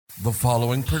The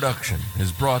following production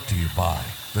is brought to you by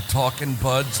the Talkin'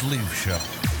 Buds Leaf Show.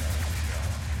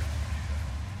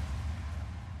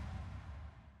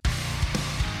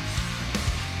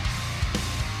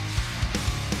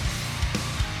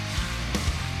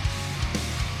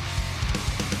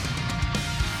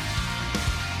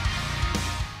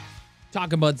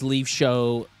 Talkin' Buds Leaf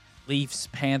Show, Leafs,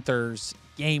 Panthers,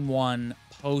 Game 1,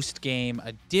 post-game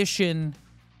edition.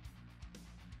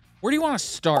 Where do you want to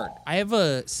start? I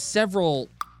have several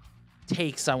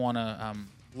takes I want to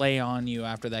lay on you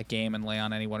after that game and lay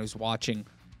on anyone who's watching.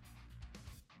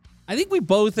 I think we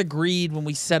both agreed when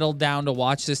we settled down to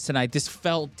watch this tonight, this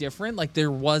felt different. Like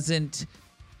there wasn't,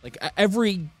 like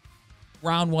every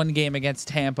round one game against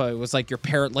Tampa, it was like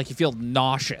like you feel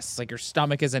nauseous, like your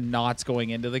stomach is in knots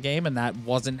going into the game, and that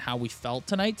wasn't how we felt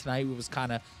tonight. Tonight it was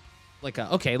kind of like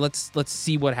okay, let's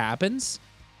see what happens.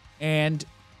 And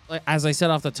as I said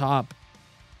off the top,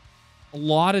 a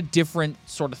lot of different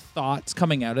sort of thoughts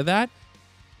coming out of that.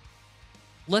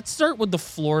 Let's start with the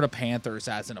Florida Panthers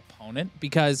as an opponent,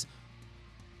 because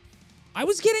I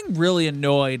was getting really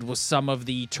annoyed with some of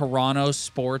the Toronto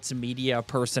sports media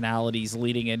personalities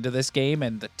leading into this game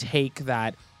and the take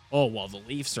that, oh, well, the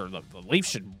Leafs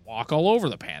should walk all over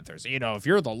the Panthers. You know, if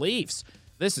you're the Leafs,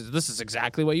 this is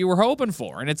exactly what you were hoping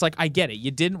for. And it's like, I get it. You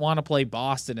didn't want to play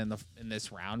Boston in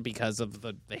this round because of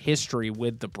the history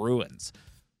with the Bruins.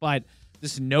 But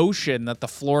this notion that the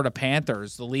Florida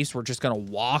Panthers, the Leafs were just going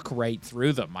to walk right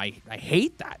through them. I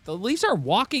hate that. The Leafs aren't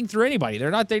walking through anybody.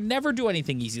 They never do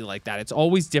anything easy like that. It's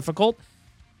always difficult.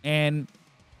 And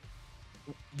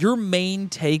your main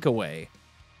takeaway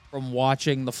from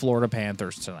watching the Florida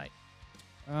Panthers tonight?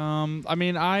 I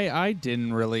mean, I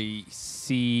didn't really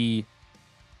see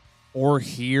or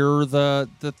hear the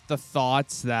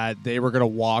thoughts that they were going to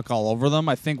walk all over them.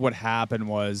 I think what happened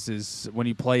is when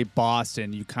you play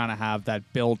Boston, you kind of have that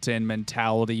built-in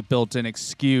mentality, built-in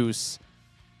excuse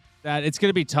that it's going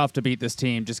to be tough to beat this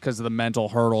team just because of the mental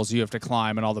hurdles you have to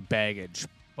climb and all the baggage.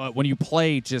 But when you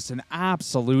play just an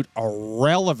absolute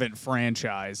irrelevant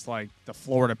franchise like the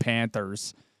Florida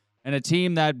Panthers and a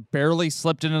team that barely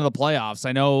slipped into the playoffs,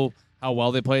 I know how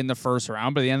well they played in the first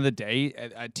round, but at the end of the day,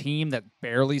 a team that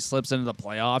barely slips into the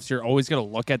playoffs, you're always going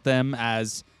to look at them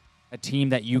as a team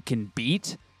that you can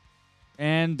beat.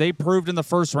 And they proved in the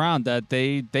first round that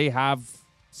they have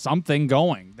something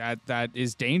going that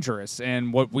is dangerous.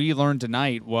 And what we learned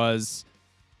tonight was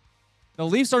the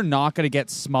Leafs are not going to get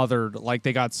smothered like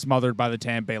they got smothered by the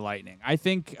Tampa Bay Lightning. I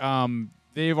think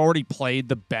they've already played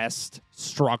the best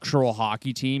structural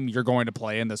hockey team you're going to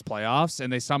play in this playoffs,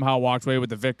 and they somehow walked away with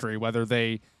the victory, whether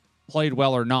they played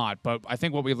well or not. But I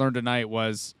think what we learned tonight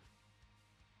was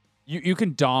you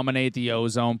can dominate the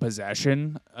O-zone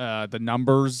possession, the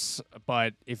numbers,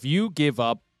 but if you give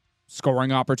up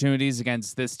scoring opportunities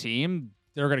against this team,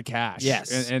 they're going to cash.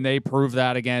 Yes. And they proved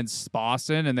that against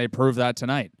Boston, and they proved that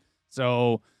tonight.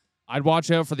 So I'd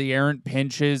watch out for the errant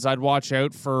pinches. I'd watch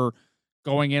out for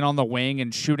going in on the wing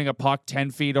and shooting a puck 10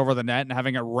 feet over the net and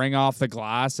having it ring off the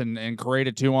glass and create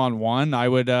a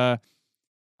 2-on-1.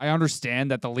 I understand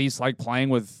that the Leafs like playing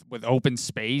with open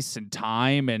space and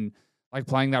time and like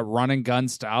playing that run and gun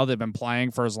style they've been playing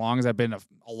for as long as I've been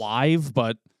alive,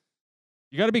 but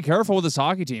you got to be careful with this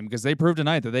hockey team because they proved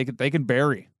tonight that they can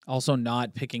bury. Also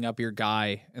not picking up your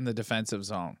guy in the defensive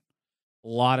zone. A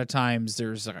lot of times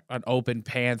there's an open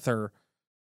Panther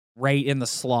right in the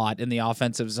slot in the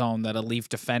offensive zone that a Leaf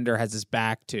defender has his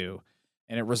back to,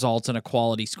 and it results in a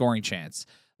quality scoring chance.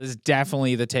 This is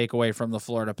definitely the takeaway from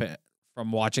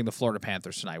from watching the Florida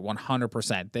Panthers tonight.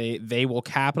 100%. They will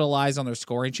capitalize on their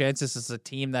scoring chances. This is a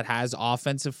team that has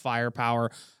offensive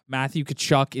firepower. Matthew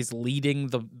Tkachuk is leading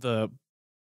the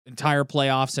entire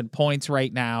playoffs in points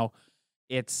right now.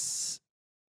 It's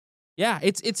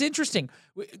interesting.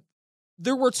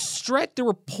 There were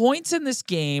points in this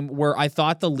game where I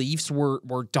thought the Leafs were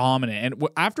dominant. And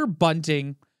after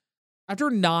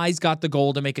Nyes got the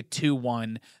goal to make it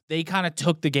 2-1, they kind of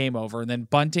took the game over. And then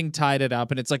Bunting tied it up.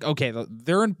 And it's like, okay,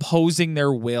 they're imposing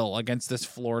their will against this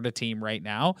Florida team right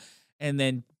now. And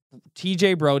then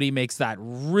TJ Brodie makes that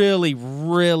really,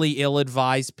 really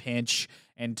ill-advised pinch.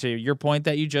 And to your point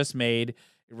that you just made,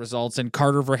 it results in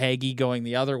Carter Verhaeghe going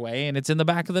the other way, and it's in the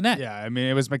back of the net. Yeah, I mean,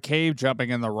 it was McCabe jumping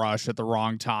in the rush at the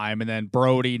wrong time, and then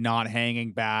Brodie not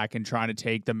hanging back and trying to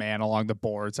take the man along the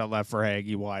boards that left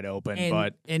Verhaeghe wide open.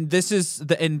 And this is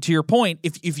and to your point,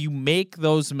 if you make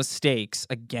those mistakes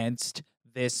against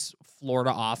this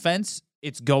Florida offense,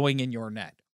 it's going in your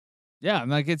net. Yeah,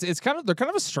 and like they're kind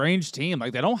of a strange team.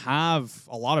 Like they don't have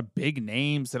a lot of big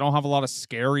names, they don't have a lot of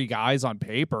scary guys on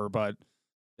paper, but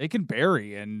they can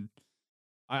bury. And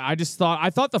I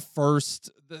thought the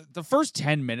first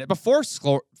 10 minutes before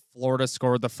Florida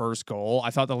scored the first goal,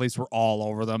 I thought the Leafs were all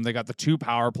over them. They got the 2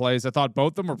 power plays. I thought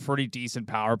both of them were pretty decent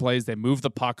power plays. They moved the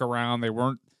puck around. They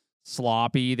weren't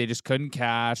sloppy. They just couldn't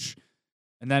cash.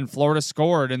 And then Florida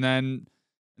scored, and then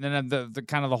at the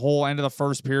kind of the whole end of the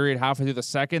first period, halfway through the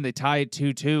second, they tie it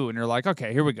 2-2, and you're like,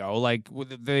 okay, here we go. Like,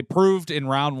 they proved in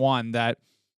round 1 that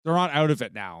they're not out of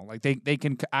it now. Like, they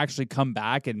can actually come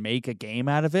back and make a game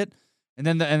out of it. And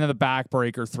then the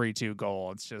backbreaker 3-2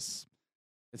 goal. It's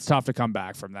tough to come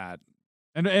back from that.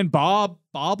 And Bob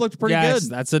looked pretty good.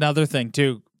 That's another thing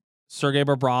too. Sergei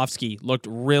Bobrovsky looked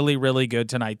really, really good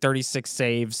tonight. 36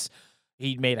 saves.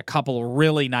 He made a couple of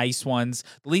really nice ones.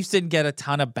 The Leafs didn't get a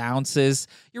ton of bounces.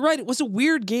 You're right. It was a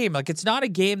weird game. Like, it's not a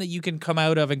game that you can come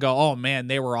out of and go, oh man,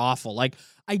 they were awful. Like,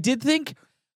 I did think,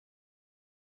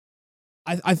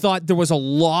 I thought there was a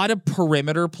lot of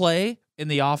perimeter play in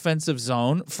the offensive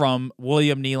zone from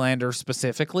William Nylander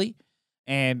specifically,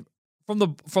 and from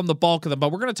the bulk of them.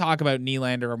 But we're going to talk about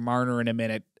Nylander and Marner in a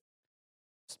minute.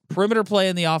 Perimeter play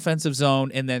in the offensive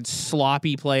zone, and then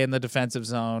sloppy play in the defensive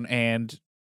zone. And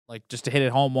like, just to hit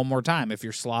it home one more time, if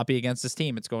you're sloppy against this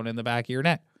team, it's going in the back of your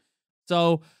net.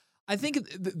 So I think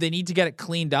they need to get it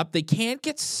cleaned up. They can't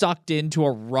get sucked into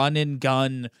a run and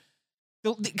gun,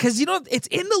 because, you know, it's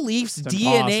in the Leafs'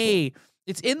 DNA.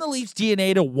 It's in the Leafs'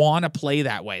 DNA to want to play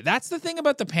that way. That's the thing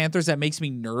about the Panthers that makes me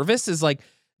nervous, is like,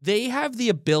 they have the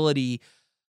ability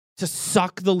to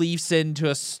suck the Leafs into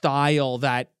a style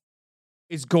that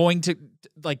is going to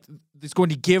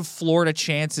give Florida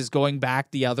chances going back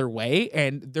the other way,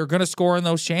 and they're going to score in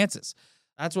those chances.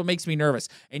 That's what makes me nervous.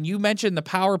 And you mentioned the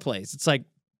power plays. It's like,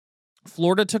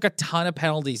 Florida took a ton of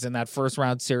penalties in that first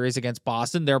round series against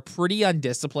Boston. They're a pretty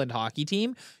undisciplined hockey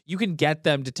team. You can get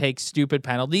them to take stupid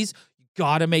penalties.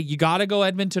 You gotta go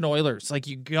Edmonton Oilers. Like,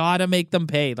 you gotta make them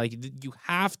pay. Like, you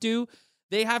have to.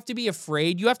 They have to be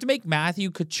afraid. You have to make Matthew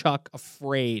Tkachuk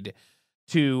afraid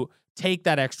to take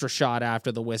that extra shot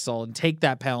after the whistle and take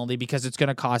that penalty, because it's going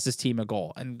to cost his team a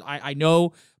goal. And I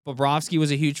know Bobrovsky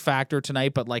was a huge factor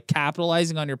tonight, but like,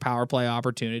 capitalizing on your power play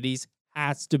opportunities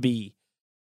has to be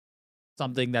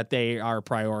something that they are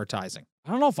prioritizing.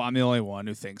 I don't know if I'm the only one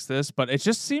who thinks this, but it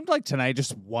just seemed like tonight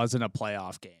just wasn't a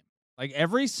playoff game. Like,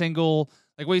 every single,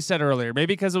 like we said earlier,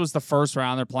 maybe because it was the first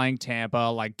round, they're playing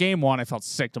Tampa. Like, game 1, I felt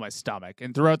sick to my stomach.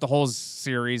 And throughout the whole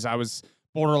series, I was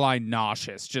borderline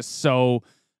nauseous, just so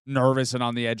nervous and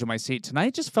on the edge of my seat.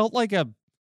 Tonight just felt like a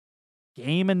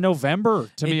game in November,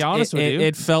 to be honest with you.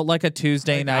 It felt like a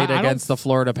Tuesday night against the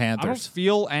Florida Panthers. I don't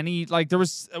feel any, like, there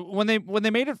was, when they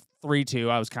made it 3-2,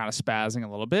 I was kind of spazzing a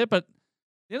little bit, but at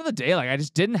the end of the day, like, I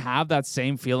just didn't have that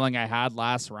same feeling I had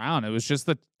last round. It was just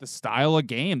the style of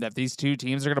game that these two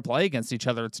teams are going to play against each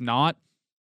other. It's not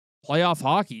playoff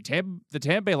hockey. The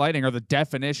Tampa Bay Lightning are the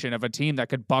definition of a team that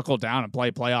could buckle down and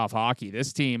play playoff hockey.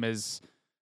 This team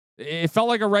it felt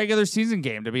like a regular season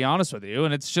game, to be honest with you.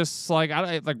 And it's just like,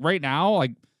 right now,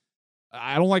 like,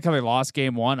 I don't like how they lost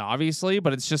game 1, obviously,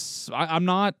 but it's just, I'm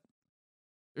not,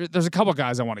 there's a couple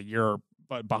guys I want to hear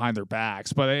behind their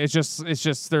backs, but it's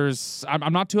just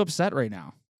I'm not too upset right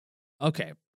now.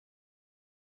 Okay.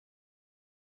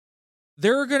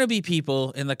 There are going to be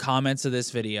people in the comments of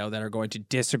this video that are going to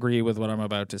disagree with what I'm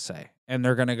about to say. And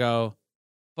they're going to go,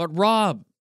 but Rob,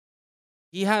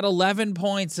 he had 11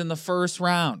 points in the first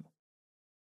round.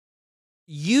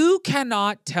 You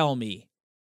cannot tell me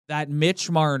that Mitch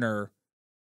Marner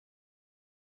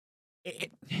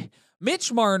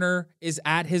is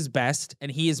at his best,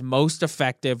 and he is most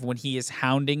effective when he is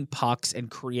hounding pucks and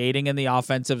creating in the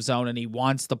offensive zone, and he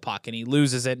wants the puck and he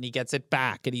loses it and he gets it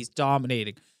back and he's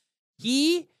dominating.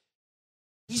 He's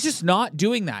just not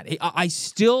doing that. I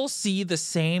still see the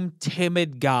same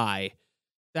timid guy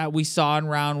that we saw in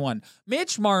round 1.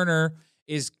 Mitch Marner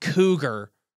is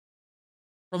Cougar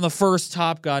from the first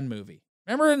Top Gun movie.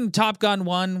 Remember in Top Gun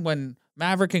 1 when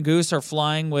Maverick and Goose are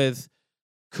flying with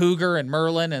Cougar and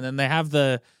Merlin, and then they have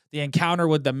the encounter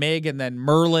with the MiG, and then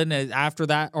Merlin after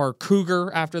that, or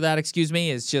Cougar after that, excuse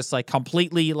me, is just like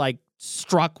completely like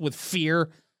struck with fear.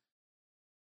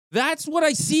 That's what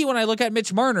I see when I look at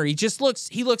Mitch Marner. He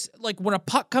looks like when a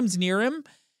puck comes near him,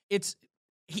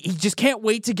 he just can't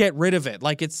wait to get rid of it.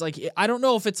 Like, it's like, I don't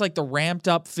know if it's like the ramped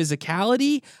up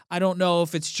physicality. I don't know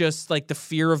if it's just like the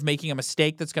fear of making a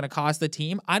mistake that's going to cost the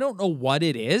team. I don't know what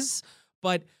it is,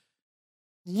 but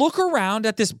look around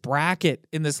at this bracket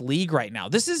in this league right now.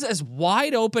 This is as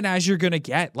wide open as you're going to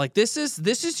get. Like, this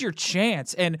is your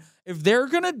chance. And if they're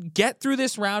going to get through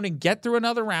this round and get through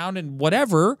another round and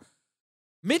whatever,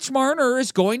 Mitch Marner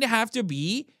is going to have to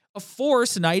be a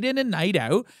force night in and night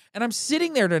out. And I'm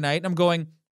sitting there tonight and I'm going,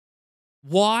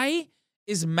 why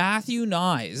is Matthew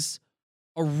Nyes,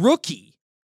 a rookie,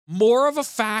 more of a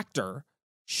factor,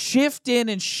 shift in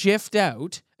and shift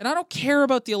out? And I don't care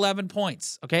about the 11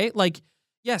 points, okay? Like,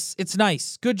 yes, it's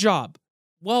nice. Good job.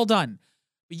 Well done.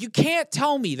 But you can't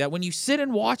tell me that when you sit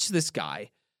and watch this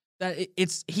guy, that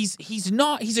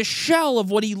he's a shell of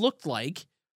what he looked like.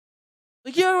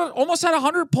 Like, he almost had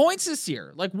 100 points this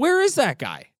year. Like, where is that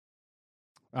guy?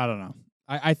 I don't know.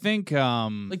 I think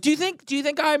like, do you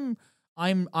think I'm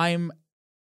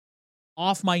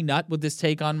off my nut with this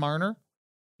take on Marner?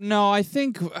 No, I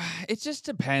think it just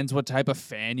depends what type of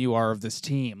fan you are of this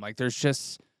team. Like, there's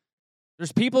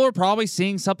people who are probably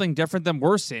seeing something different than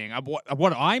we're seeing.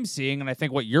 What I'm seeing, and I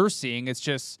think what you're seeing, it's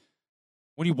just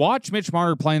when you watch Mitch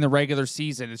Marner play in the regular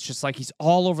season, it's just like he's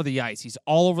all over the ice. He's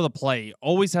all over the play. He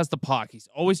always has the puck. He's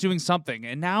always doing something.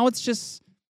 And now it's just,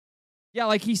 yeah,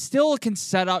 like he still can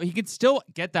set up. He can still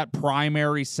get that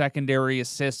primary, secondary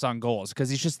assists on goals because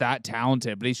he's just that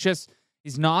talented. But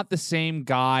he's not the same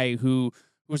guy who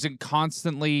wasn't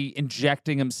constantly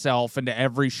injecting himself into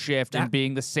every shift and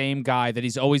being the same guy that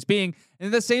he's always being.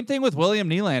 And the same thing with William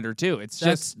Nylander too. It's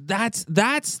that's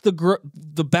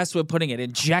the best way of putting it.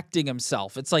 Injecting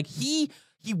himself. It's like he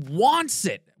wants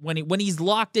it when he's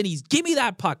locked in. He's give me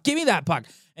that puck,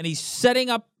 and he's setting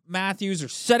up Matthews or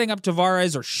setting up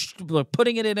Tavares or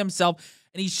putting it in himself.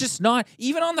 And he's just not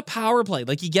even on the power play.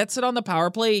 Like he gets it on the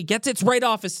power play, he gets it's right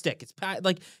off his stick. It's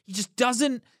like he just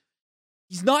doesn't.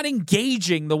 He's not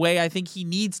engaging the way I think he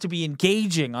needs to be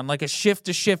engaging on like a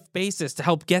shift-to-shift basis to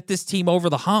help get this team over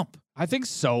the hump. I think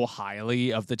so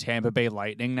highly of the Tampa Bay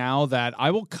Lightning now that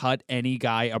I will cut any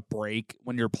guy a break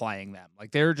when you're playing them.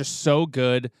 Like they're just so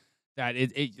good that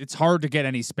it's hard to get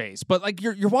any space. But like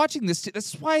you're watching this.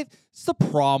 That's why it's the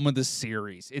problem with this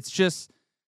series. It's just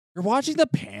you're watching the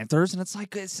Panthers and it's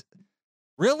like it's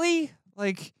really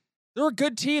like. They're a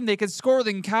good team. They can score.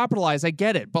 They can capitalize. I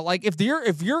get it. But like, if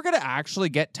you're gonna actually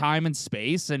get time and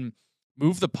space and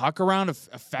move the puck around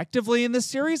effectively in this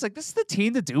series, like this is the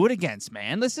team to do it against,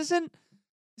 man. This isn't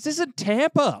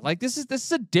Tampa. Like this is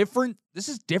different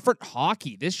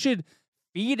hockey. This should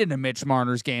feed into Mitch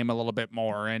Marner's game a little bit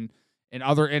more. And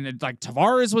like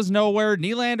Tavares was nowhere.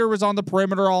 Nylander was on the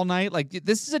perimeter all night. Like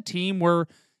this is a team where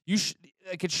you should.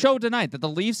 Like it showed tonight that the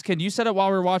Leafs can, you said it while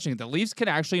we were watching it, the Leafs can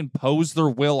actually impose their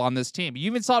will on this team. You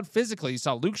even saw it physically. You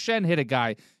saw Luke Shen hit a guy.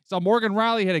 You saw Morgan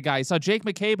Riley hit a guy. You saw Jake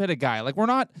McCabe hit a guy. Like, we're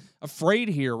not afraid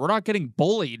here. We're not getting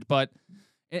bullied, but,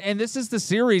 and this is the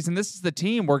series, and this is the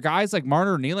team where guys like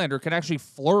Marner and Nylander can actually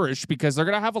flourish because they're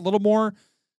going to have a little more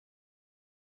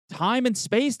time and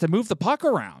space to move the puck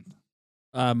around.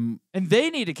 And they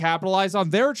need to capitalize on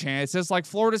their chances like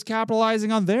Florida's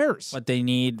capitalizing on theirs. But they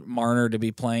need Marner to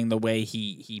be playing the way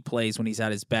he plays when he's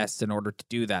at his best in order to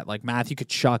do that. Like Matthew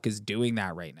Tkachuk is doing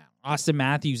that right now. Austin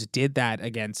Matthews did that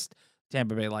against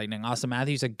Tampa Bay Lightning. Austin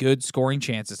Matthews had good scoring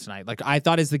chances tonight. Like I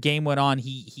thought as the game went on,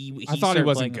 I thought he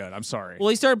wasn't good. I'm sorry. Well,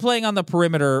 he started playing on the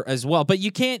perimeter as well. But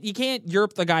you can't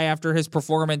Europe the guy after his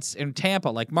performance in Tampa.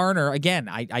 Like Marner, again,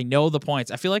 I know the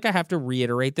points. I feel like I have to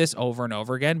reiterate this over and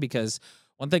over again because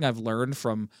one thing I've learned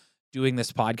from doing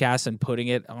this podcast and putting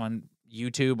it on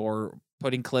YouTube or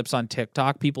putting clips on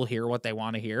TikTok, people hear what they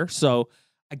want to hear. So,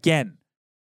 again,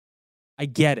 I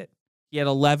get it. He had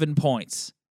 11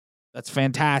 points. That's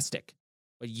fantastic.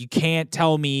 But you can't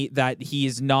tell me that he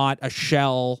is not a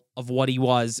shell of what he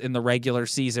was in the regular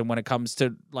season when it comes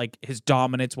to like his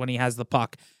dominance when he has the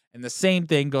puck. And the same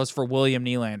thing goes for William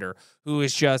Nylander, who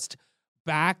is just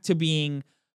back to being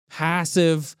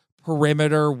passive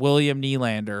perimeter William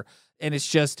Nylander. And it's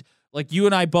just like you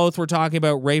and I both were talking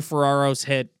about Ray Ferraro's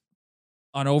hit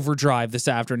on Overdrive this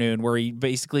afternoon, where he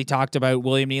basically talked about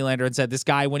William Nylander and said this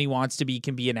guy, when he wants to be,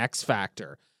 can be an X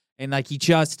factor. And like he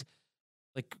just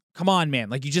like, come on,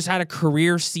 man. Like you just had a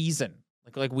career season.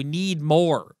 Like we need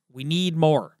more. We need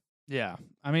more. Yeah.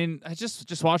 I mean, I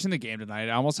just watching the game tonight,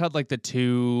 I almost had like the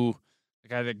two.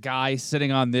 I had a guy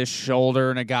sitting on this shoulder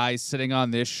and a guy sitting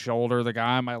on this shoulder. The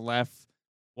guy on my left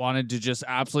wanted to just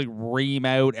absolutely ream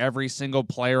out every single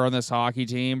player on this hockey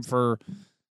team for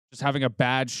just having a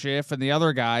bad shift. And the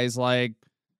other guy's like,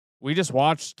 we just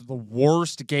watched the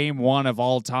worst game one of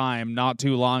all time not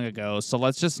too long ago. So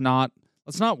let's not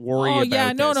worry about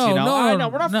this. No, you know? I know,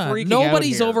 we're not freaking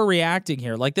Nobody's out here. overreacting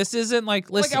here. Like this isn't like,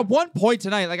 listen. Like at one point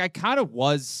tonight, like I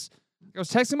was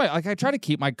texting I try to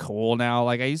keep my cool now.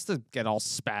 Like I used to get all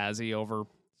spazzy over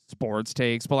sports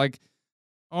takes, but like,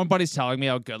 one buddy's telling me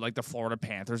how good like the Florida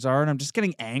Panthers are, and I'm just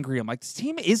getting angry. I'm like, this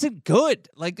team isn't good.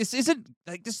 Like this isn't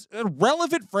like this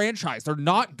irrelevant franchise. They're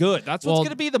not good. That's what's going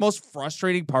to be the most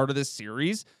frustrating part of this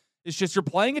series. It's just you're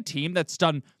playing a team that's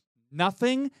done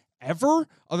nothing ever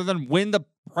other than win the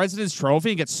President's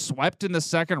Trophy and get swept in the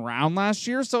second round last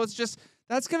year. So it's just,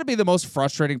 that's going to be the most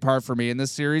frustrating part for me in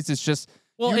this series. It's just,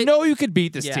 you could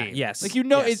beat this team. Yes. Like,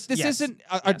 this isn't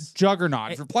a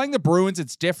juggernaut. If you're playing the Bruins,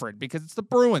 it's different because it's the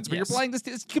Bruins. But you're playing this,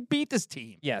 you could beat this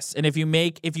team. Yes. And if you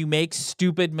make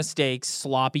stupid mistakes,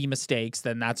 sloppy mistakes,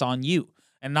 then that's on you.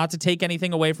 And not to take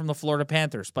anything away from the Florida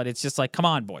Panthers, but it's just like, come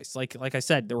on, boys. Like I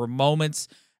said, there were moments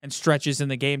and stretches in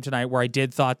the game tonight where I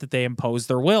did thought that they imposed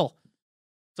their will.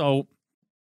 So,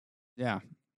 yeah.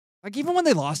 Like, even when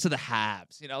they lost to the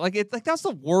Habs, that's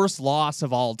the worst loss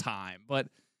of all time. But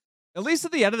at least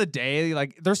at the end of the day,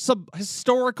 like, there's some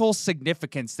historical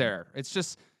significance there. It's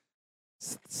just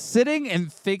sitting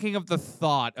and thinking of the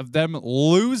thought of them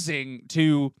losing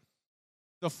to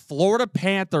the Florida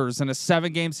Panthers in a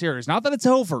 7-game series. Not that it's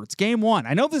over. It's game 1.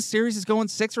 I know this series is going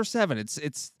 6 or 7.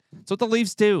 It's what the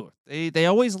Leafs do. They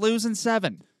always lose in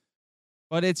 7.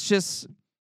 But it's just,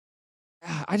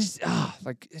 let's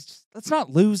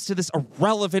not lose to this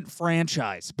irrelevant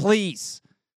franchise. Please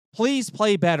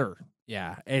play better.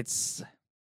 Yeah, it's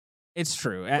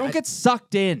true. Don't get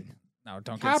sucked in. No,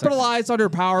 don't capitalize on your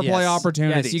power play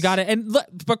opportunities. Yes, you got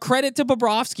it. But credit to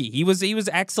Bobrovsky. He was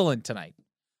excellent tonight.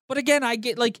 But again, I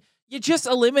get, like, you just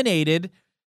eliminated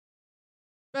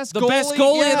best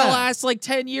goalie in the last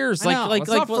 10 years. Let's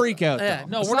not freak out.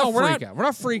 No, we're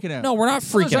not freaking out. No, we're not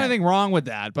freaking out. There's anything wrong with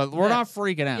that, but we're not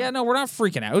freaking out. Yeah, no, we're not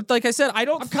freaking out. Like I said,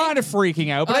 I'm kind of freaking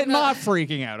out, but I'm not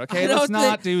freaking out. Okay, let's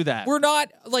not do that. We're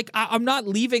not I'm not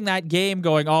leaving that game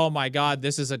going, oh my God,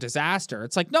 this is a disaster.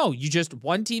 It's like, no,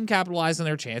 one team capitalized on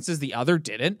their chances, the other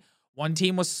didn't. One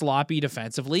team was sloppy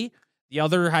defensively. The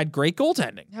other had great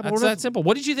goaltending. Yeah, that's that simple.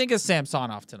 What did you think of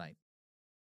Samsonov tonight?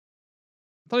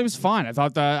 I thought he was fine. I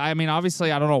thought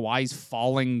obviously, I don't know why he's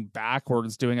falling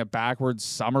backwards, doing a backwards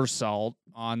somersault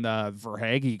on the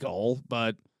Verhaeghe goal,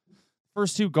 but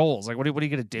first 2 goals, like, what are you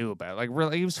going to do about it? Like,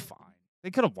 really, he was fine.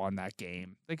 They could have won that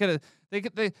game. They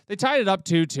tied it up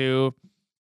 2-2.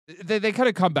 They could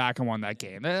have come back and won that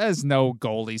game. That is no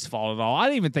goalie's fault at all. I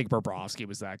didn't even think Bobrovsky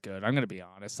was that good. I'm going to be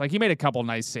honest. Like, he made a couple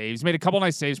nice saves.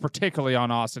 Particularly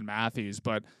on Austin Matthews,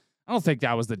 but I don't think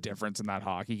that was the difference in that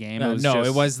hockey game.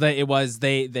 It was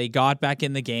they got back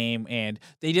in the game, and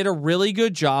they did a really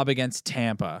good job against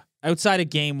Tampa. Outside of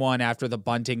game 1 after the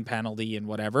bunting penalty and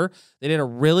whatever, they did a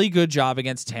really good job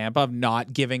against Tampa of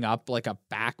not giving up like a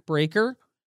backbreaker.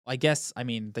 I guess,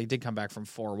 they did come back from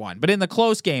 4-1, but in the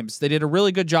close games, they did a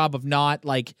really good job of not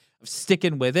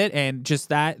sticking with it, and just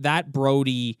that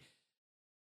Brody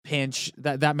pinch,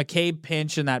 that McCabe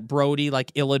pinch, and that Brody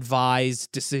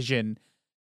ill-advised decision.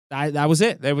 That was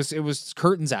it. It was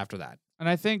curtains after that. And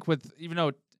I think even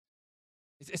though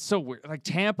it's so weird, like,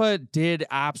 Tampa did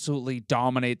absolutely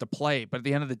dominate the play, but at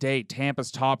the end of the day,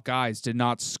 Tampa's top guys did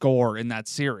not score in that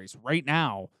series. Right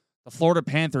now, the Florida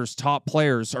Panthers' top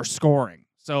players are scoring.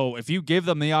 So if you give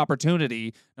them the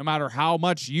opportunity, no matter how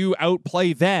much you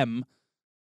outplay them,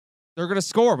 they're going to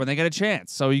score when they get a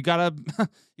chance. So you got to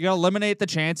eliminate the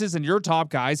chances, and your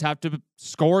top guys have to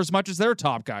score as much as their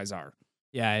top guys are.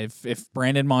 Yeah, if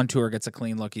Brandon Montour gets a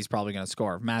clean look, he's probably going to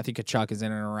score. If Matthew Tkachuk is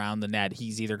in and around the net,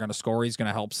 he's either going to score or he's going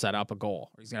to help set up a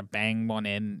goal. Or he's going to bang one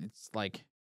in. It's like,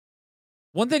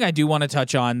 one thing I do want to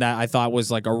touch on that I thought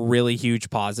was a really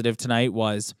huge positive tonight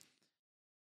was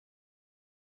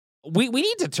we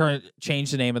need to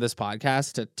change the name of this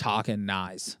podcast to Talkin'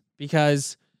 Nyes,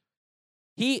 because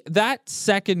that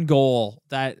second goal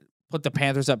that put the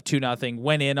Panthers up 2-0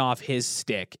 went in off his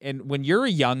stick. And when you're a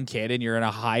young kid and you're in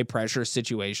a high pressure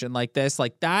situation like this,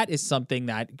 that is something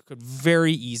that could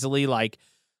very easily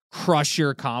crush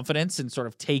your confidence and sort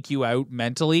of take you out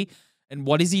mentally. And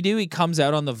what does he do? He comes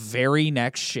out on the very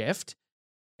next shift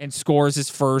and scores his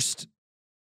first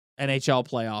NHL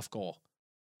playoff goal.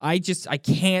 I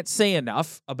can't say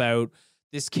enough about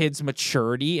this kid's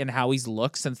maturity and how he's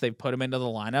looked since they've put him into the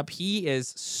lineup. He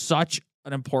is such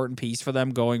an important piece for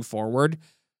them going forward.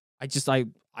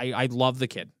 I love the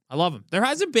kid. I love him. There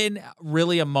hasn't been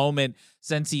really a moment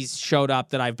since he's showed up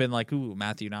that I've been like, ooh,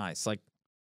 Matthew Nyes.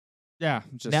 Yeah,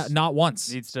 just not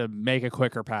once. Needs to make a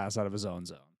quicker pass out of his own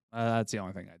zone. That's the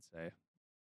only thing I'd say,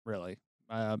 really.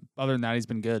 Other than that, he's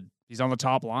been good. He's on the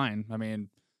top line.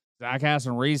 Zach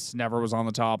Aston-Reese never was on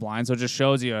the top line, so it just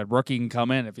shows you a rookie can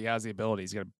come in if he has the ability.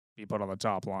 He's going to be put on the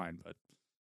top line. But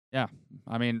yeah,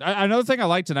 another thing I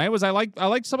liked tonight was I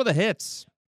liked some of the hits.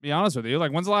 To be honest with you,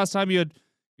 when's the last time you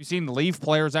seen the Leaf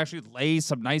players actually lay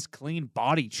some nice clean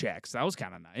body checks? That was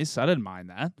kind of nice. I didn't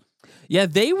mind that. Yeah,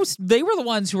 they were the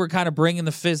ones who were kind of bringing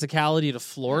the physicality to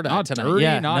Florida not tonight. Dirty,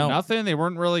 yeah, nothing. They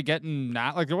weren't really getting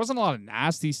there wasn't a lot of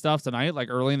nasty stuff tonight,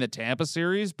 early in the Tampa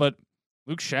series, but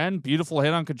Luke Shen, beautiful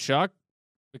hit on Tkachuk.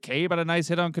 McCabe had a nice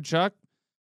hit on Tkachuk.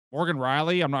 Morgan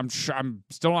Riley, I'm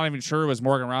still not even sure it was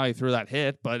Morgan Riley threw that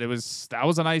hit, but that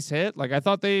was a nice hit. Like I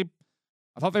thought they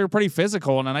were pretty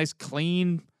physical in a nice,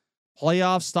 clean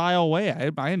playoff style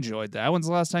way. I enjoyed that. When's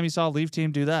the last time you saw a Leaf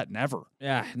team do that? Never.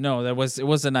 Yeah, no, it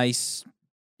was a nice.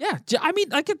 Yeah, I mean,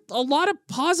 like a lot of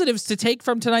positives to take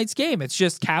from tonight's game. It's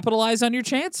just capitalize on your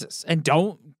chances and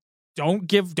don't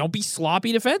be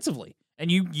sloppy defensively.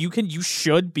 And you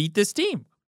should beat this team.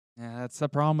 Yeah, that's the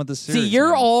problem with the series.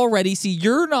 See,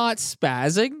 you're not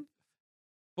spazzing,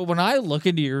 but when I look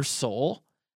into your soul,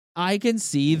 I can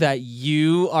see that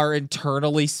you are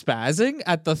internally spazzing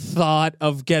at the thought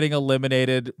of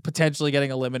potentially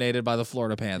getting eliminated by the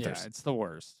Florida Panthers. Yeah, it's the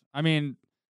worst. I mean,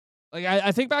 like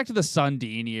I think back to the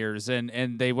Sundin years, and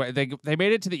they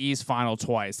made it to the East Final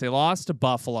twice. They lost to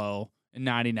Buffalo in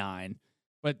 '99,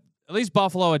 but at least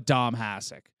Buffalo had Dom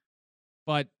Hasek.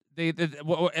 But they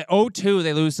 0-2,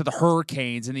 they lose to the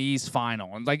Hurricanes in the East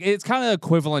Final, and like it's kind of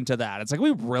equivalent to that. It's like,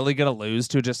 we really gonna lose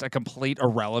to just a complete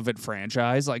irrelevant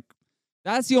franchise? Like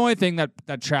that's the only thing that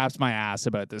chaps my ass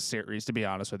about this series, to be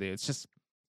honest with you. It's just.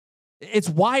 It's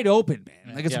wide open,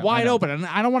 man. Like, it's wide open. And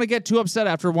I don't want to get too upset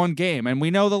after one game. And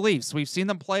we know the Leafs. We've seen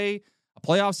them play a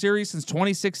playoff series since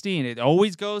 2016. It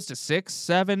always goes to 6,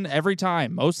 7 every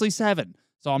time, mostly 7.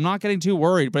 So I'm not getting too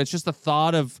worried, but it's just the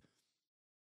thought of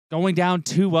going down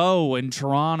 2-0 in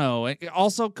Toronto. And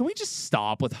also, can we just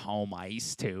stop with home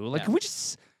ice, too? Like, can we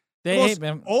just... The most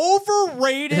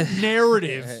overrated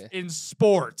narrative in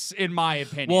sports, in my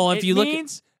opinion. Well, if you look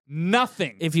means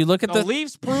nothing. If you look at the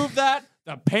Leafs prove that.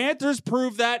 The Panthers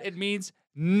prove that. It means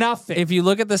nothing. If you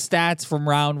look at the stats from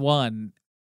round 1,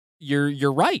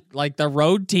 you're right. Like, the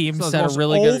road teams had a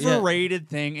really good overrated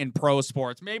thing in pro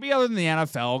sports. Maybe other than the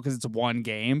NFL because it's one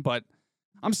game, but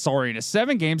I'm sorry, in a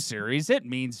 7-game series, it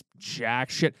means jack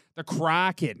shit. The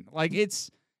Kraken, like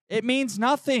it means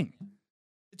nothing.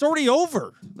 It's already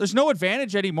over. There's no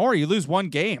advantage anymore. You lose one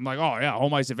game, like, oh yeah,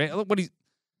 home ice advantage. Look what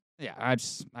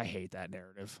I hate that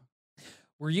narrative.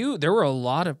 There were a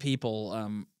lot of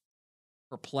people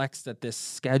perplexed at this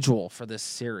schedule for this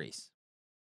series.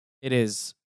 It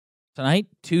is tonight,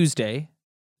 Tuesday,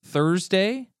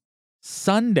 Thursday,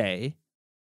 Sunday,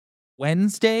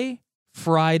 Wednesday,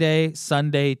 Friday,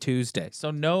 Sunday, Tuesday.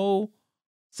 So no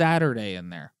Saturday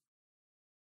in there.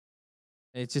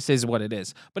 It just is what it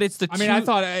is. But it's I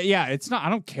thought, it's not. I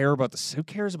don't care about who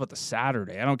cares about the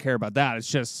Saturday? I don't care about that. It's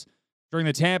just. During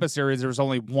the Tampa series, there was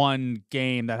only one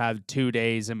game that had 2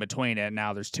 days in between it, and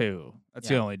now there's 2. That's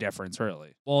the only difference,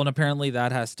 really. Well, and apparently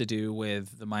that has to do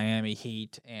with the Miami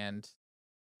Heat and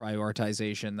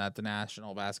prioritization that the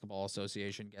National Basketball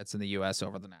Association gets in the U.S.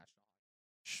 over the national.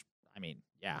 I mean,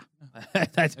 yeah.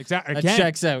 That's exactly. That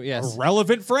checks out, yes. A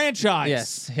relevant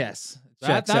franchise. Yes.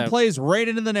 That plays right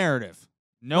into the narrative.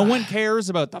 No one cares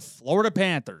about the Florida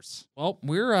Panthers. Well,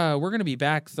 we're going to be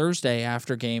back Thursday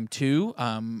after Game 2.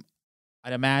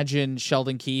 I'd imagine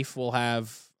Sheldon Keefe will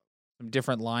have some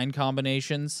different line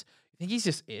combinations. I think he's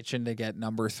just itching to get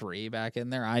number 3 back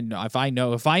in there. If I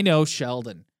know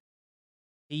Sheldon,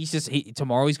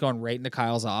 tomorrow he's going right into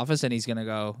Kyle's office and he's going to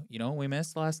go, you know what we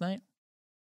missed last night?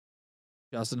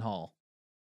 Justin Hall.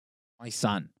 My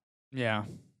son. Yeah.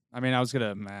 I mean, I was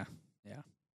going to, yeah.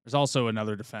 There's also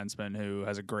another defenseman who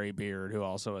has a gray beard who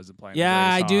also isn't playing.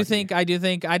 Yeah, I do think I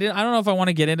don't know if I want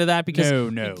to get into that because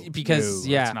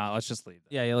it's not. Let's just leave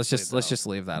that. Yeah, let's just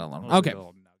leave that alone. Okay.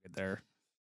 There.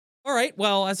 All right.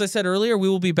 Well, as I said earlier, we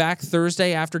will be back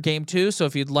Thursday after Game 2. So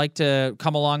if you'd like to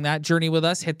come along that journey with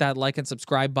us, hit that like and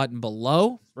subscribe button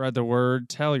below. Spread the word.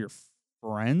 Tell your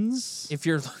friends. If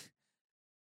you're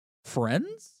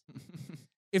friends,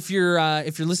 if you're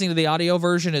listening to the audio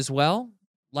version as well.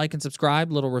 Like and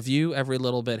subscribe, little review. Every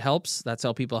little bit helps. That's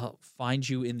how people find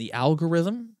you in the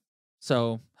algorithm.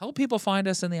 So help people find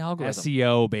us in the algorithm.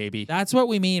 SEO, baby. That's what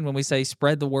we mean when we say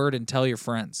spread the word and tell your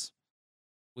friends.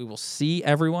 We will see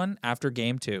everyone after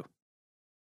Game 2.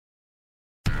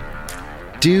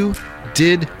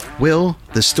 Will,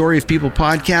 the Story of People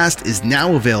podcast is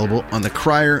now available on the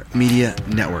Crier Media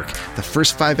Network. The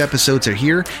first 5 episodes are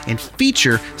here and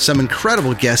feature some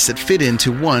incredible guests that fit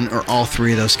into one or all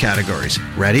 3 of those categories.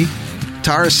 Ready?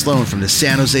 Tara Sloan from the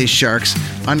San Jose Sharks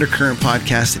Undercurrent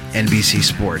podcast at NBC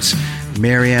Sports.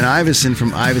 Marianne Iveson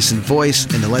from Iveson Voice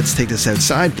and the Let's Take This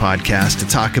Outside podcast to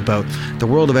talk about the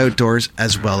world of outdoors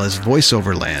as well as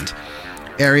voiceover land.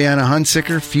 Ariana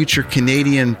Hunsicker, future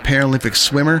Canadian Paralympic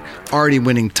swimmer, already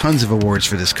winning tons of awards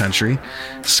for this country.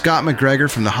 Scott McGregor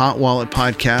from the Hot Wallet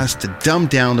podcast to dumb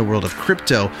down the world of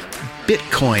crypto,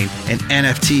 Bitcoin, and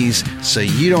NFTs so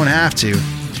you don't have to.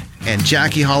 And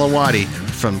Jackie Holowati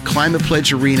from Climate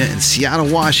Pledge Arena in Seattle,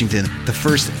 Washington, the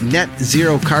first net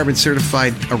zero carbon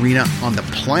certified arena on the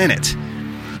planet.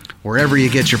 Wherever you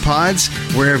get your pods,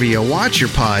 wherever you watch your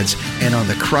pods, and on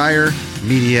the Crier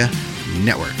Media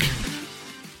Network.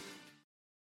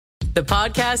 The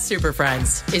Podcast Super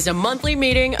Friends is a monthly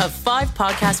meeting of 5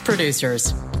 podcast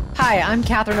producers. Hi, I'm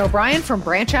Katherine O'Brien from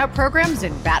Branch Out Programs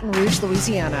in Baton Rouge,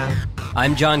 Louisiana.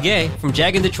 I'm John Gay from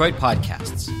Jag and Detroit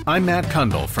Podcasts. I'm Matt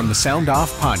Kundle from the Sound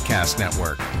Off Podcast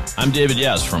Network. I'm David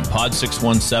Yaz from Pod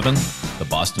 617, the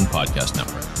Boston Podcast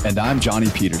Network. And I'm Johnny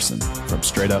Peterson from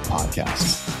Straight Up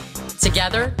Podcasts.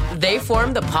 Together, they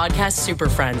form the Podcast Super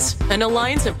Friends, an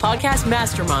alliance of podcast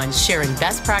masterminds sharing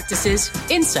best practices,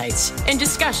 insights, and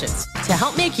discussions to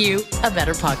help make you a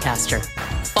better podcaster.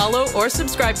 Follow or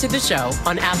subscribe to the show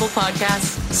on Apple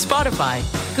Podcasts, Spotify,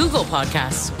 Google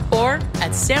Podcasts, or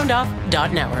at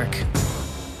soundoff.network.